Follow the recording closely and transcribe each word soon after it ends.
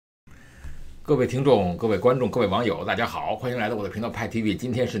各位听众、各位观众、各位网友，大家好，欢迎来到我的频道派 TV。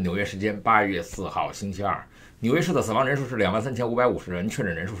今天是纽约时间8月4号，星期二。纽约市的死亡人数是23550人，确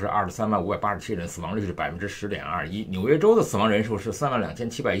诊人数是235587人，死亡率是10.21%。纽约州的死亡人数是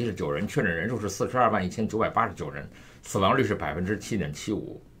32719人，确诊人数是421989人，死亡率是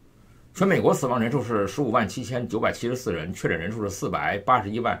7.75%。全美国死亡人数是157974人，确诊人数是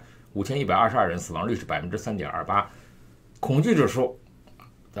4815122人，死亡率是3.28%。恐惧指数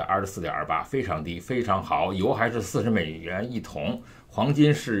在24.28，非常低，非常好。油还是$40一桶，黄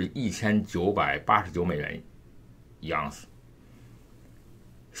金是$1989一盎司。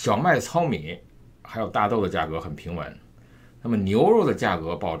小麦、糙米还有大豆的价格很平稳。那么牛肉的价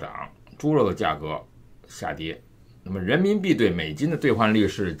格暴涨，猪肉的价格下跌。那么人民币对美金的兑换率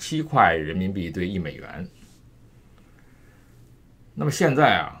是7块人民币对1美元。那么现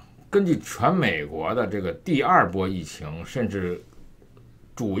在啊，根据全美国的这个第二波疫情，甚至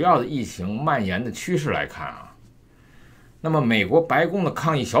主要的疫情蔓延的趋势来看啊，那么美国白宫的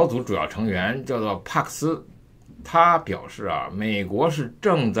抗疫小组主要成员叫做帕克斯，他表示啊，美国是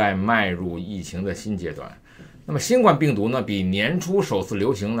正在迈入疫情的新阶段。那么新冠病毒呢，比年初首次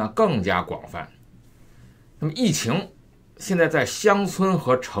流行呢更加广泛。那么疫情现在在乡村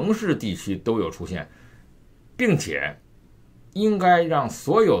和城市地区都有出现，并且应该让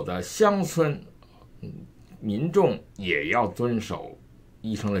所有的乡村民众也要遵守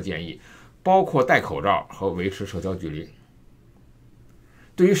医生的建议，包括戴口罩和维持社交距离。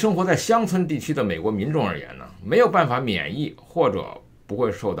对于生活在乡村地区的美国民众而言呢，没有办法免疫或者不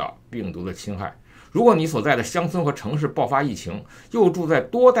会受到病毒的侵害。如果你所在的乡村和城市爆发疫情，又住在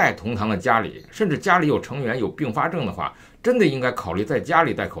多代同堂的家里，甚至家里有成员有并发症的话，真的应该考虑在家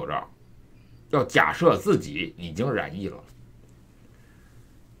里戴口罩，要假设自己已经染疫了。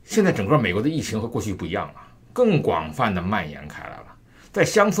现在整个美国的疫情和过去不一样了，更广泛的蔓延开来了。在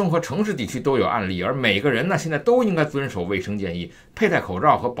乡村和城市地区都有案例，而每个人呢，现在都应该遵守卫生建议，佩戴口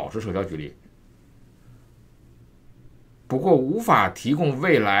罩和保持社交距离。不过无法提供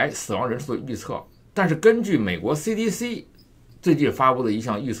未来死亡人数的预测，但是根据美国 CDC 最近发布的一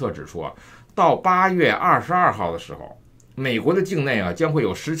项预测指出啊，到8月22号的时候，美国的境内啊将会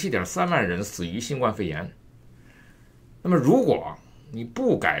有17.3万人死于新冠肺炎。那么如果你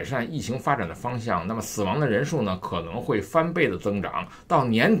不改善疫情发展的方向，那么死亡的人数呢可能会翻倍的增长，到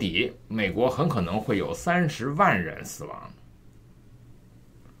年底美国很可能会有30万人死亡。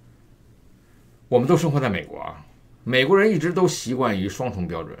我们都生活在美国啊，美国人一直都习惯于双重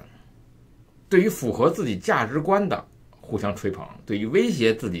标准，对于符合自己价值观的互相吹捧，对于威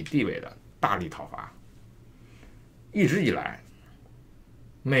胁自己地位的大力讨伐。一直以来，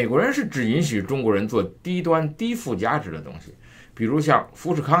美国人是只允许中国人做低端低附加值的东西，比如像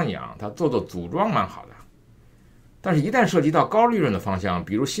富士康一样，它做组装蛮好的。但是一旦涉及到高利润的方向，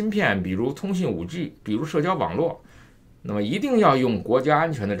比如芯片，比如通信 5G， 比如社交网络，那么一定要用国家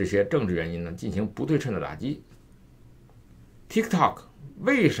安全的这些政治原因呢进行不对称的打击。TikTok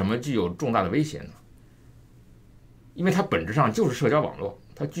为什么具有重大的威胁呢？因为它本质上就是社交网络，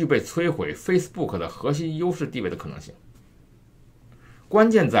它具备摧毁 Facebook 的核心优势地位的可能性。关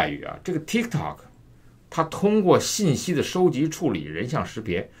键在于啊，这个 TikTok 它通过信息的收集、处理、人像识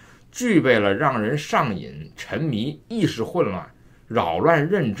别，具备了让人上瘾、沉迷、意识混乱、扰乱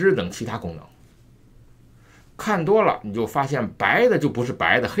认知等其他功能。看多了你就发现白的就不是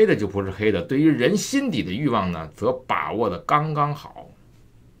白的，黑的就不是黑的，对于人心底的欲望呢则把握的刚刚好。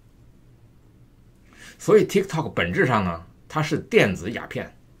所以 TikTok 本质上呢，它是电子鸦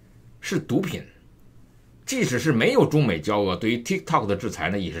片，是毒品。即使是没有中美交恶，对于 TikTok 的制裁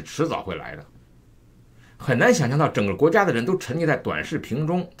呢也是迟早会来的。很难想象到整个国家的人都沉溺在短视频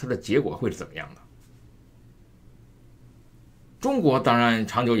中，它的结果会是怎么样的。中国当然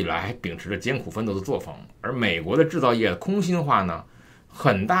长久以来还秉持着艰苦奋斗的作风，而美国的制造业空心化呢，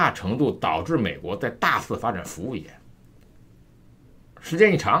很大程度导致美国在大肆发展服务业。时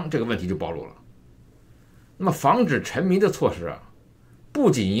间一长，这个问题就暴露了。那么防止沉迷的措施啊，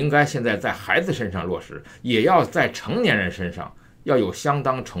不仅应该现在在孩子身上落实，也要在成年人身上要有相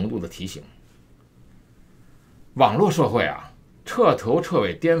当程度的提醒。网络社会啊，彻头彻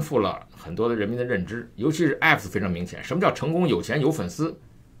尾颠覆了很多的人民的认知，尤其是 apps 非常明显。什么叫成功？有钱有粉丝，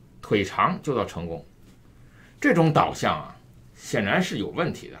腿长就叫成功。这种导向啊，显然是有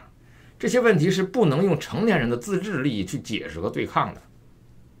问题的。这些问题是不能用成年人的自制力去解释和对抗的。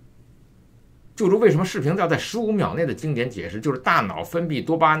就如为什么视频要在15秒内的经典解释，就是大脑分泌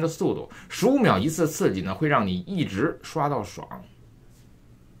多巴胺的速度，15秒一次刺激呢，会让你一直刷到爽。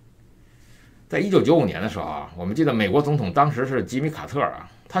在1995年的时候啊，我们记得美国总统当时是吉米·卡特啊，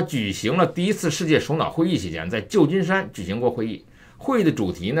他举行了第一次世界首脑会议期间，在旧金山举行过会议。会议的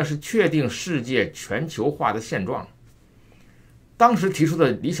主题呢是确定世界全球化的现状。当时提出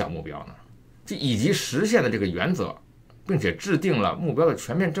的理想目标呢，以及实现的这个原则，并且制定了目标的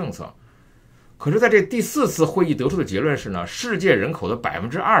全面政策。可是在这第4次会议得出的结论是呢，世界人口的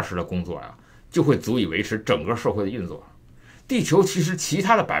20%的工作就会足以维持整个社会的运作。地球其实其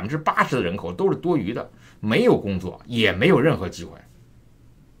他的80%的人口都是多余的，没有工作，也没有任何机会。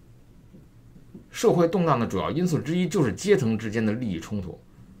社会动荡的主要因素之一就是阶层之间的利益冲突。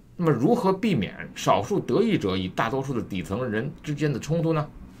那么如何避免少数得益者与大多数的底层人之间的冲突呢？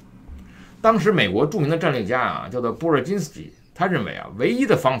当时美国著名的战略家叫做布尔津斯基，他认为唯一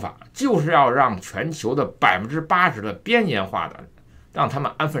的方法就是要让全球的80%的边缘化的，让他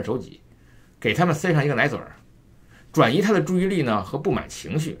们安分守己，给他们塞上一个奶嘴儿，转移他的注意力呢和不满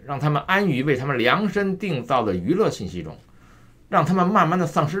情绪，让他们安于为他们量身定造的娱乐信息中，让他们慢慢的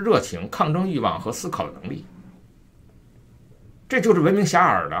丧失热情、抗争欲望和思考的能力。这就是闻名遐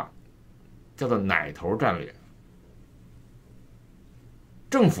迩的叫做奶头战略。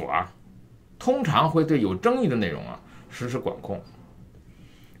政府通常会对有争议的内容实施管控。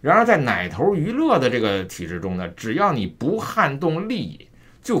然而在奶头娱乐的这个体制中呢，只要你不撼动利益，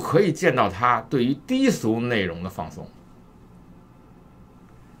就可以见到它对于低俗内容的放松。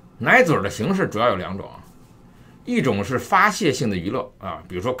奶嘴的形式主要有2种，一种是发泄性的娱乐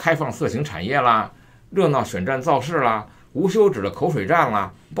比如说开放色情产业啦、热闹选战造势啦、无休止的口水战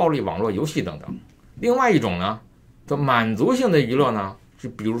啦、暴力网络游戏等等。另外一种呢，叫满足性的娱乐呢，就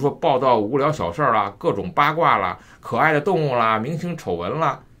比如说报道无聊小事啦、各种八卦啦、可爱的动物啦、明星丑闻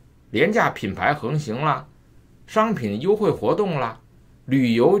啦、廉价品牌横行啦、商品优惠活动啦、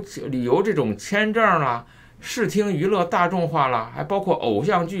旅游这种签证啦、视听娱乐大众化啦，还包括偶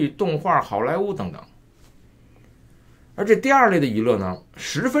像剧、动画、好莱坞等等。而这第2类的娱乐呢，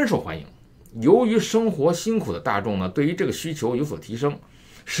十分受欢迎。由于生活辛苦的大众呢，对于这个需求有所提升，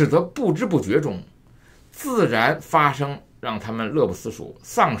使得不知不觉中自然发生让他们乐不思蜀，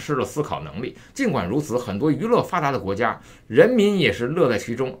丧失了思考能力。尽管如此，很多娱乐发达的国家，人民也是乐在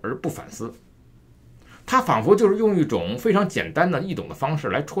其中而不反思。它仿佛就是用一种非常简单的易懂的方式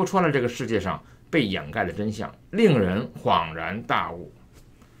来戳穿了这个世界上被掩盖的真相，令人恍然大悟。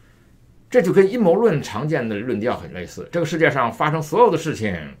这就跟阴谋论常见的论调很类似，这个世界上发生所有的事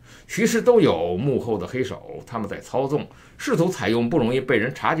情其实都有幕后的黑手，他们在操纵，试图采用不容易被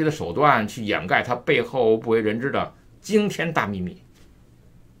人察觉的手段去掩盖它背后不为人知的惊天大秘密。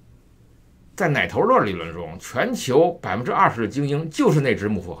在奶头乐理论中，全球20%的精英就是那只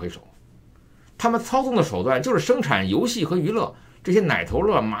幕后黑手，他们操纵的手段就是生产游戏和娱乐，这些奶头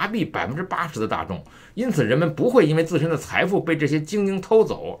乐麻痹80%的大众，因此人们不会因为自身的财富被这些精英偷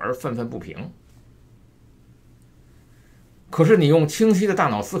走而愤愤不平。可是你用清晰的大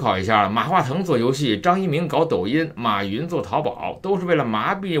脑思考一下，马化腾做游戏，张一鸣搞抖音，马云做淘宝，都是为了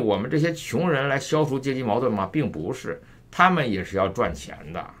麻痹我们这些穷人来消除阶级矛盾吗？并不是，他们也是要赚钱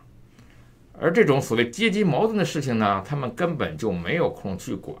的。而这种所谓阶级矛盾的事情呢，他们根本就没有空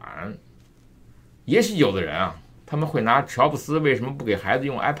去管。也许有的人他们会拿乔布斯为什么不给孩子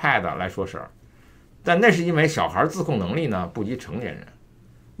用 iPad 来说事儿，但那是因为小孩自控能力呢不及成年人，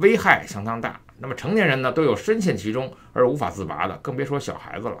危害相当大。那么成年人呢都有深陷其中而无法自拔的，更别说小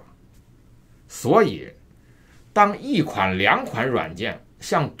孩子了。所以当1款2款软件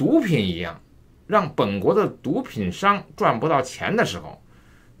像毒品一样让本国的毒品商赚不到钱的时候，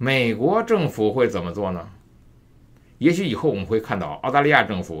美国政府会怎么做呢？也许以后我们会看到澳大利亚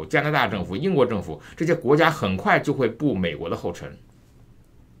政府、加拿大政府、英国政府这些国家很快就会步美国的后尘，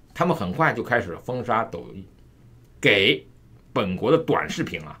他们很快就开始封杀抖音，给本国的短视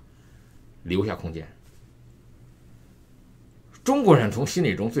频留下空间。中国人从心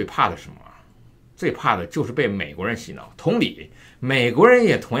理中最怕的什么？最怕的就是被美国人洗脑。同理，美国人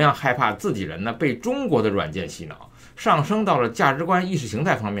也同样害怕自己人呢被中国的软件洗脑，上升到了价值观、意识形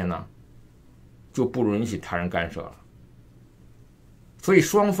态方面呢，就不允许他人干涉了。所以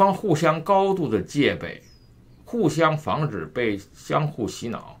双方互相高度的戒备，互相防止被相互洗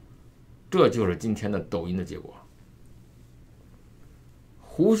脑，这就是今天的抖音的结果。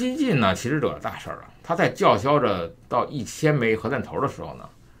胡锡进呢，其实惹了大事了。他在叫嚣着到1000枚核弹头的时候呢，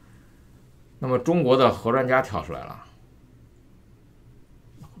那么中国的核专家跳出来了。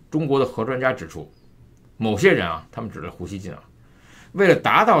中国的核专家指出，某些人他们指的胡锡进为了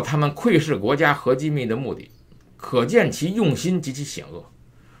达到他们窥视国家核机密的目的，可见其用心及其险恶。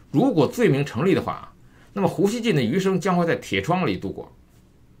如果罪名成立的话，那么胡锡进的余生将会在铁窗里度过。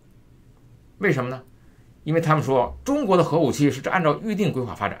为什么呢？因为他们说中国的核武器是按照预定规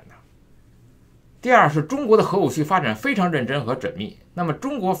划发展的。第二是中国的核武器发展非常认真和缜密，那么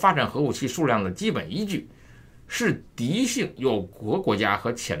中国发展核武器数量的基本依据是敌性有核国家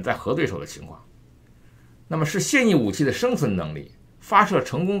和潜在核对手的情况。那么是现役武器的生存能力、发射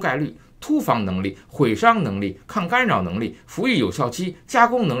成功概率、突防能力、毁伤能力、抗干扰能力、服役有效期、加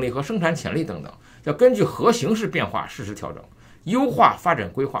工能力和生产潜力等等，要根据核形势变化适时调整，优化发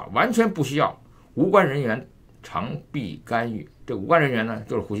展规划，完全不需要无关人员长臂干预。这无关人员呢，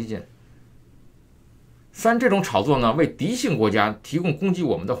就是胡锡进。三，这种炒作呢，为敌性国家提供攻击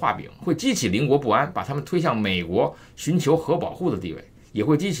我们的画饼，会激起邻国不安，把他们推向美国寻求核保护的地位，也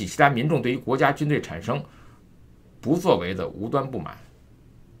会激起其他民众对于国家军队产生不作为的无端不满。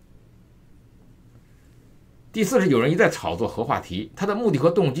第四是有人一再炒作核话题，他的目的和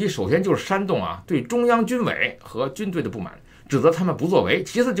动机首先就是煽动对中央军委和军队的不满，指责他们不作为；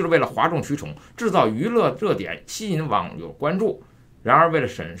其次就是为了哗众取宠，制造娱乐热点，吸引网友关注。然而为了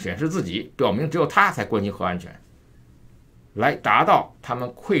显示自己，表明只有他才关心核安全，来达到他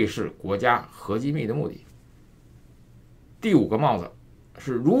们窥视国家核机密的目的。第五个帽子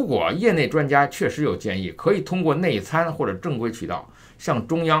是，如果业内专家确实有建议，可以通过内参或者正规渠道向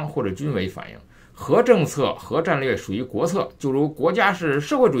中央或者军委反映，核政策、核战略属于国策，就如国家是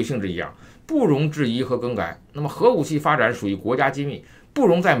社会主义性质一样，不容置疑和更改。那么核武器发展属于国家机密，不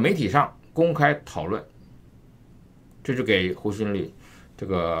容在媒体上公开讨论。这就给胡锡进这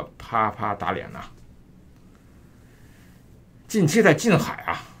个啪啪打脸呐！近期在近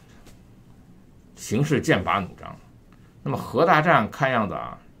海形势剑拔弩张，那么核大战看样子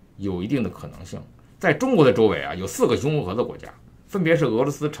有一定的可能性。在中国的周围有4个拥有核的国家，分别是俄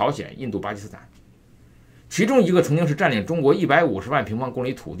罗斯、朝鲜、印度、巴基斯坦。其中一个曾经是占领中国150万平方公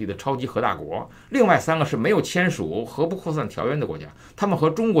里土地的超级核大国，另外3个是没有签署核不扩散条约的国家，他们和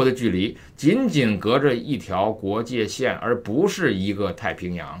中国的距离仅仅隔着一条国界线，而不是一个太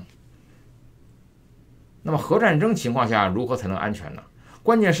平洋。那么核战争情况下如何才能安全呢？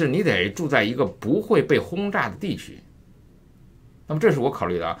关键是你得住在一个不会被轰炸的地区。那么这是我考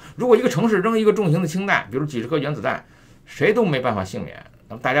虑的如果一个城市扔一个重型的氢弹，比如几十颗原子弹，谁都没办法幸免，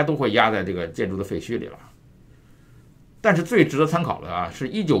那么大家都会压在这个建筑的废墟里了。但是最值得参考的是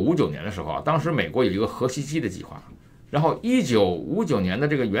1959年的时候当时美国有一个核袭击的计划，然后1959年的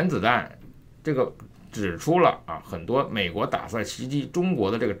这个原子弹，这个指出了很多美国打算袭击中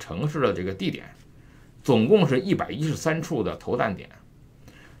国的这个城市的这个地点，总共是113处的投弹点。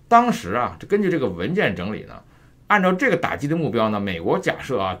当时根据这个文件整理呢，按照这个打击的目标呢，美国假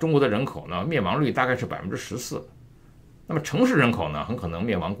设中国的人口呢灭亡率大概是14%，那么城市人口呢很可能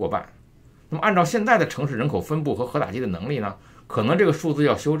灭亡过半。那么按照现在的城市人口分布和核打击的能力呢，可能这个数字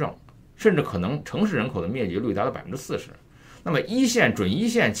要修正，甚至可能城市人口的灭绝率达到40%。那么一线、准一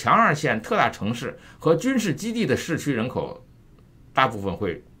线、强二线、特大城市和军事基地的市区人口大部分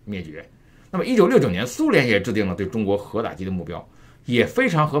会灭绝。那么1969年苏联也制定了对中国核打击的目标，也非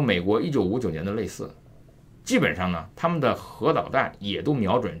常和美国1959年的类似，基本上呢他们的核导弹也都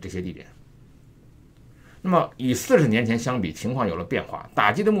瞄准这些地点。那么与40年前相比，情况有了变化，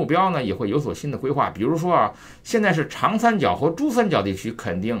打击的目标呢也会有所新的规划。比如说现在是长三角和珠三角地区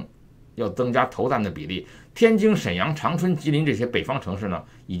肯定要增加投弹的比例，天津、沈阳、长春、吉林这些北方城市呢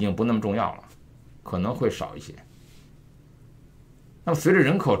已经不那么重要了，可能会少一些。那么随着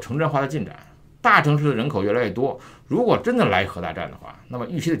人口城镇化的进展，大城市的人口越来越多，如果真的来核大战的话，那么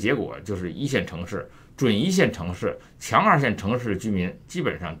预期的结果就是一线城市、准一线城市、强二线城市居民基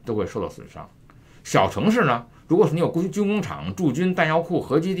本上都会受到损伤。小城市呢，如果是你有军工厂、驻军、弹药库、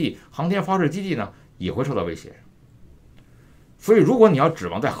核基地、航天发射基地呢，也会受到威胁。所以如果你要指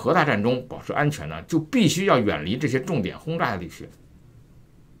望在核大战中保持安全呢，就必须要远离这些重点轰炸的地区，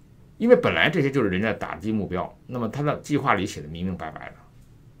因为本来这些就是人家的打击目标，那么他的计划里写的明明白白的。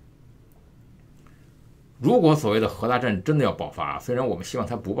如果所谓的核大战真的要爆发，虽然我们希望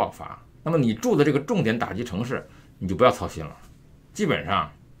它不爆发，那么你住的这个重点打击城市你就不要操心了，基本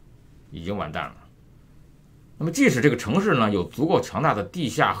上已经完蛋了。那么即使这个城市呢有足够强大的地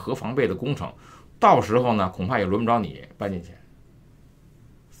下核防备的工程，到时候呢恐怕也轮不着你搬进去。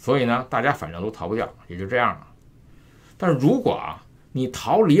所以呢大家反正都逃不掉，也就这样了。但是如果你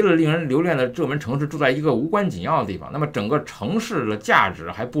逃离了令人留恋的热门城市，住在一个无关紧要的地方，那么整个城市的价值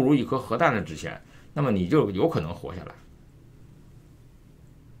还不如一颗核弹的值钱，那么你就有可能活下来。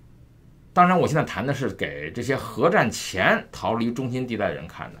当然我现在谈的是给这些核战前逃离中心地带的人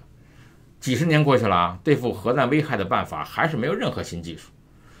看的。几十年过去了对付核弹危害的办法还是没有任何新技术，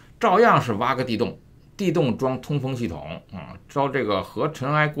照样是挖个地洞，地洞装通风系统招这个核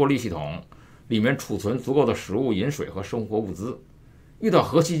尘埃过滤系统，里面储存足够的食物、饮水和生活物资，遇到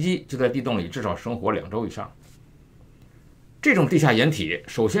核袭击就在地洞里至少生活2周以上。这种地下掩体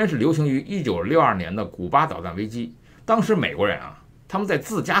首先是流行于1962年的古巴导弹危机，当时美国人他们在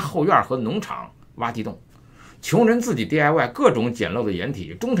自家后院和农场挖地洞，穷人自己 DIY 各种简陋的掩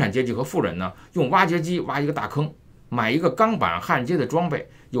体，中产阶级和富人呢，用挖掘机挖一个大坑，买一个钢板焊接的装备，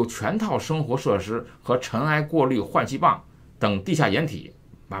有全套生活设施和尘埃过滤换气棒等地下掩体，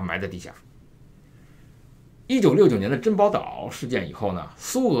把它埋在地下。1969年的珍宝岛事件以后呢，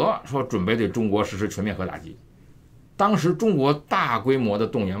苏俄说准备对中国实施全面核打击。当时中国大规模的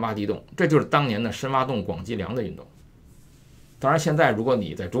动员挖地洞，这就是当年的深挖洞、广积粮的运动。当然，现在如果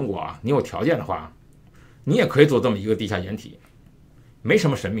你在中国啊，你有条件的话，你也可以做这么一个地下掩体，没什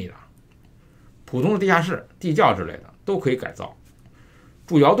么神秘的，普通的地下室、地窖之类的都可以改造。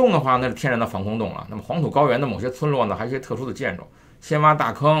筑窑洞的话，那是天然的防空洞了。那么黄土高原的某些村落呢，还有一些特殊的建筑，先挖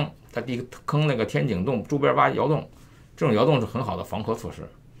大坑，在地坑那个天井洞周边挖窑洞，这种窑洞是很好的防核措施。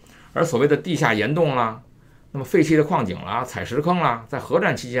而所谓的地下岩洞啦，那么废弃的矿井啦、采石坑啦，在核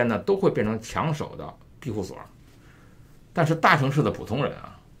战期间呢，都会变成抢手的庇护所。但是大城市的普通人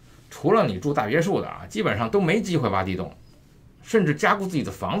啊，除了你住大别墅的啊，基本上都没机会挖地洞，甚至加固自己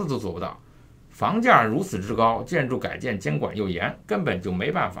的房子都做不到。房价如此之高，建筑改建监管又严，根本就没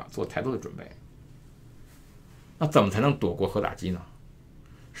办法做太多的准备。那怎么才能躲过核打击呢？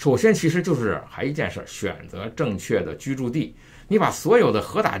首先其实就是还一件事，选择正确的居住地。你把所有的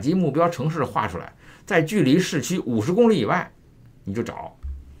核打击目标城市画出来，在距离市区50公里以外你就找。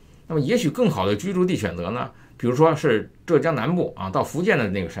那么也许更好的居住地选择呢，比如说是浙江南部啊，到福建的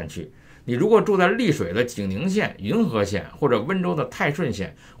那个山区。你如果住在丽水的景宁县、云和县，或者温州的泰顺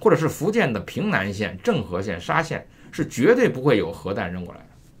县，或者是福建的平南县、政和县、沙县，是绝对不会有核弹扔过来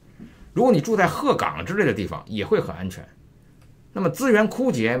的。如果你住在鹤岗之类的地方，也会很安全。那么资源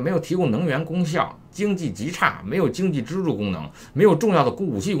枯竭，没有提供能源功效，经济极差，没有经济支柱功能，没有重要的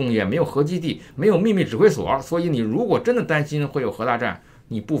武器工业，没有核基地，没有秘密指挥所。所以你如果真的担心会有核大战，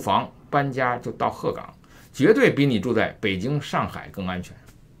你不妨搬家就到鹤岗，绝对比你住在北京、上海更安全。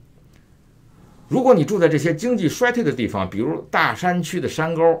如果你住在这些经济衰退的地方，比如大山区的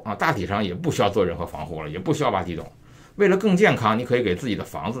山沟啊，大体上也不需要做任何防护了，也不需要挖地洞。为了更健康，你可以给自己的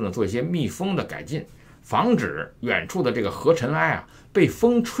房子呢做一些密封的改进，防止远处的这个核尘埃啊被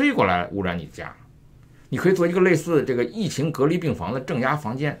风吹过来污染你家。你可以做一个类似这个疫情隔离病房的正压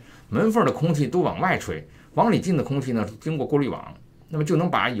房间，门缝的空气都往外吹，往里进的空气呢经过过滤网，那么就能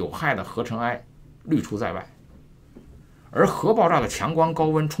把有害的核尘埃滤除在外。而核爆炸的强光、高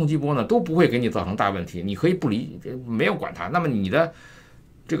温、冲击波呢，都不会给你造成大问题，你可以不理，没有管它。那么你的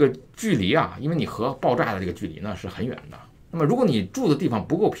这个距离啊，因为你核爆炸的这个距离呢是很远的。那么如果你住的地方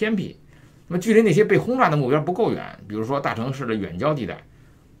不够偏僻，那么距离那些被轰炸的目标不够远，比如说大城市的远郊地带，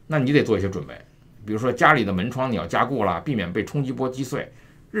那你得做一些准备。比如说家里的门窗你要加固了，避免被冲击波击碎。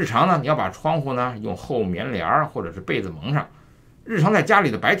日常呢，你要把窗户呢用厚棉帘或者是被子蒙上。日常在家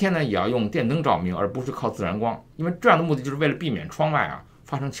里的白天呢，也要用电灯照明，而不是靠自然光，因为这样的目的就是为了避免窗外啊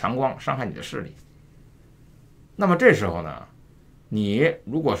发生强光，伤害你的视力。那么这时候呢，你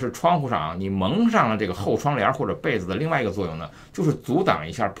如果是窗户上你蒙上了这个厚窗帘或者被子的另外一个作用呢，就是阻挡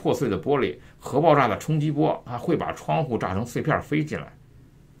一下破碎的玻璃，核爆炸的冲击波它会把窗户炸成碎片飞进来。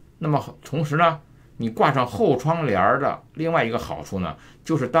那么同时呢，你挂上厚窗帘的另外一个好处呢，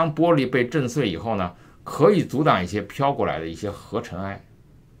就是当玻璃被震碎以后呢，可以阻挡一些飘过来的一些核尘埃。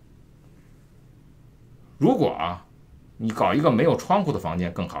如果啊，你搞一个没有窗户的房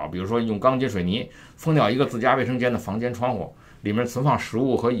间更好，比如说用钢筋水泥封掉一个自家卫生间的房间窗户，里面存放食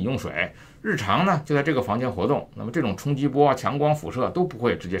物和饮用水，日常呢就在这个房间活动，那么这种冲击波、强光辐射都不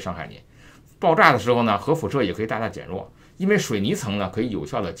会直接伤害你。爆炸的时候呢，核辐射也可以大大减弱，因为水泥层呢可以有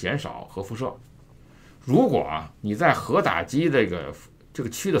效的减少核辐射。如果啊你在核打击这个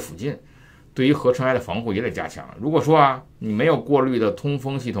区的附近，对于核尘埃的防护也得加强。如果说啊你没有过滤的通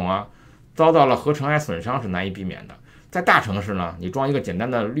风系统啊，遭到了核尘埃损伤是难以避免的。在大城市呢，你装一个简单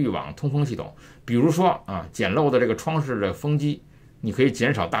的滤网通风系统，比如说啊简陋的这个窗式的风机，你可以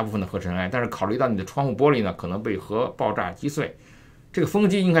减少大部分的核尘埃。但是考虑到你的窗户玻璃呢可能被核爆炸击碎，这个风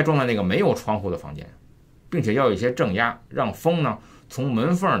机应该装在那个没有窗户的房间，并且要有一些正压，让风呢从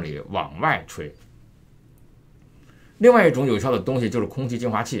门缝里往外吹。另外一种有效的东西就是空气净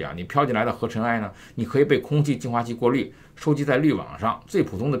化器啊，你飘进来的核尘埃呢，你可以被空气净化器过滤，收集在滤网上。最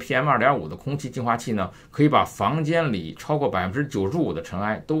普通的 PM2.5 的空气净化器呢，可以把房间里超过95%的尘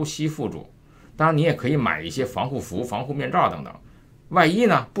埃都吸附住。当然，你也可以买一些防护服、防护面罩等等。万一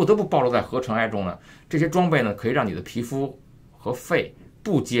呢不得不暴露在核尘埃中呢，这些装备呢可以让你的皮肤和肺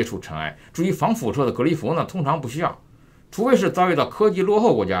不接触尘埃。至于防辐射的隔离服呢，通常不需要，除非是遭遇到科技落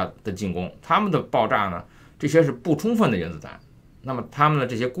后国家的进攻，他们的爆炸呢，这些是不充分的原子弹，那么他们的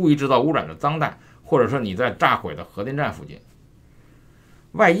这些故意制造污染的脏弹，或者说你在炸毁的核电站附近。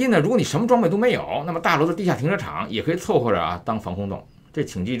万一呢，如果你什么装备都没有，那么大楼的地下停车场也可以凑合着啊当防空洞。这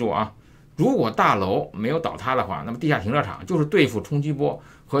请记住啊，如果大楼没有倒塌的话，那么地下停车场就是对付冲击波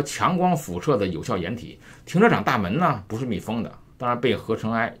和强光辐射的有效掩体。停车场大门呢不是密封的，当然被核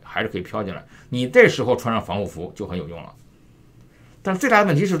尘埃还是可以飘进来，你这时候穿上防护服就很有用了。但是最大的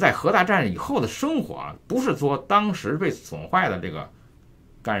问题是在核大战以后的生活啊，不是说当时被损坏的这个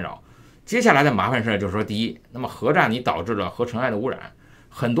干扰。接下来的麻烦事就是说，第一，那么核战你导致了核尘埃的污染，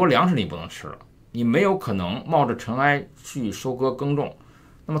很多粮食你不能吃了，你没有可能冒着尘埃去收割耕种，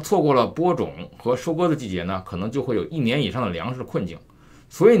那么错过了播种和收割的季节呢，可能就会有1年以上的粮食困境，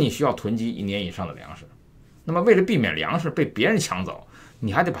所以你需要囤积1年以上的粮食。那么为了避免粮食被别人抢走，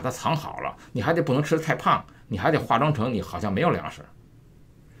你还得把它藏好了，你还得不能吃得太胖，你还得化妆成你好像没有粮食。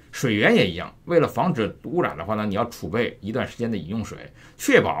水源也一样，为了防止污染的话呢，你要储备一段时间的饮用水，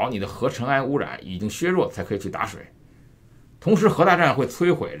确保你的核尘埃污染已经削弱才可以去打水。同时，核大战会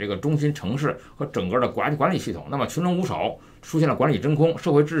摧毁这个中心城市和整个的管理系统，那么群龙无首，出现了管理真空，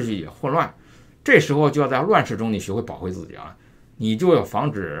社会秩序也混乱。这时候就要在乱世中你学会保卫自己啊，你就要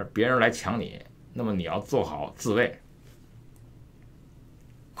防止别人来抢你，那么你要做好自卫。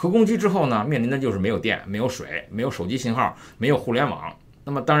核攻击之后呢，面临的就是没有电、没有水、没有手机信号、没有互联网。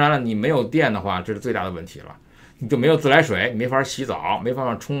那么当然了，你没有电的话，这是最大的问题了，你就没有自来水，没法洗澡，没办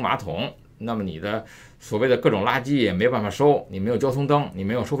法冲马桶，那么你的所谓的各种垃圾也没办法收，你没有交通灯，你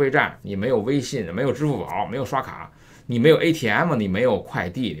没有收费站，你没有微信，没有支付宝，没有刷卡，你没有 ATM， 你没有快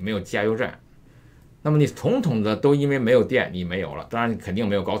递，你没有加油站，那么你统统的都因为没有电你没有了。当然你肯定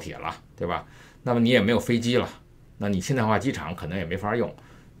没有高铁了，对吧？那么你也没有飞机了，那你现代化机场可能也没法用，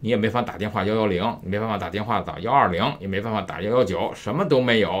你也没法打电话110，你没办法打电话打120，也没办法打119，什么都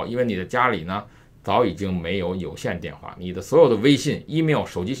没有，因为你的家里呢早已经没有有线电话，你的所有的微信、email、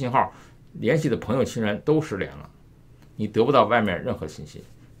手机信号联系的朋友亲人都失联了，你得不到外面任何信息，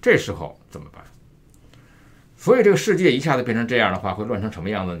这时候怎么办？所以这个世界一下子变成这样的话，会乱成什么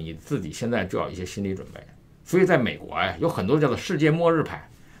样子？你自己现在就要一些心理准备。所以在美国呀，有很多叫做世界末日派，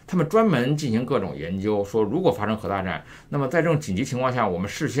他们专门进行各种研究，说如果发生核大战，那么在这种紧急情况下，我们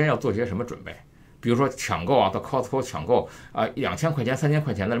事先要做些什么准备？比如说抢购啊，到 Costco 抢购2000块钱、3000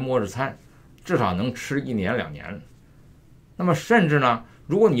块钱的末日餐，至少能吃1年2年。那么甚至呢，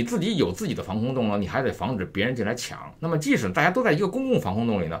如果你自己有自己的防空洞了，你还得防止别人进来抢。那么即使大家都在一个公共防空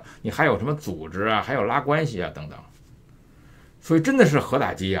洞里呢，你还有什么组织啊，还有拉关系啊等等。所以真的是核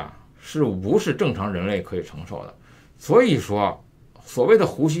打击啊，是不是正常人类可以承受的？所以说，所谓的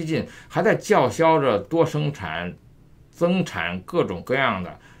胡锡进还在叫嚣着多生产、增产各种各样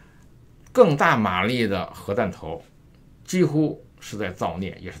的更大马力的核弹头，几乎是在造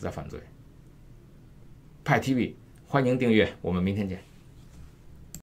孽，也是在犯罪。派 TV， 欢迎订阅，我们明天见。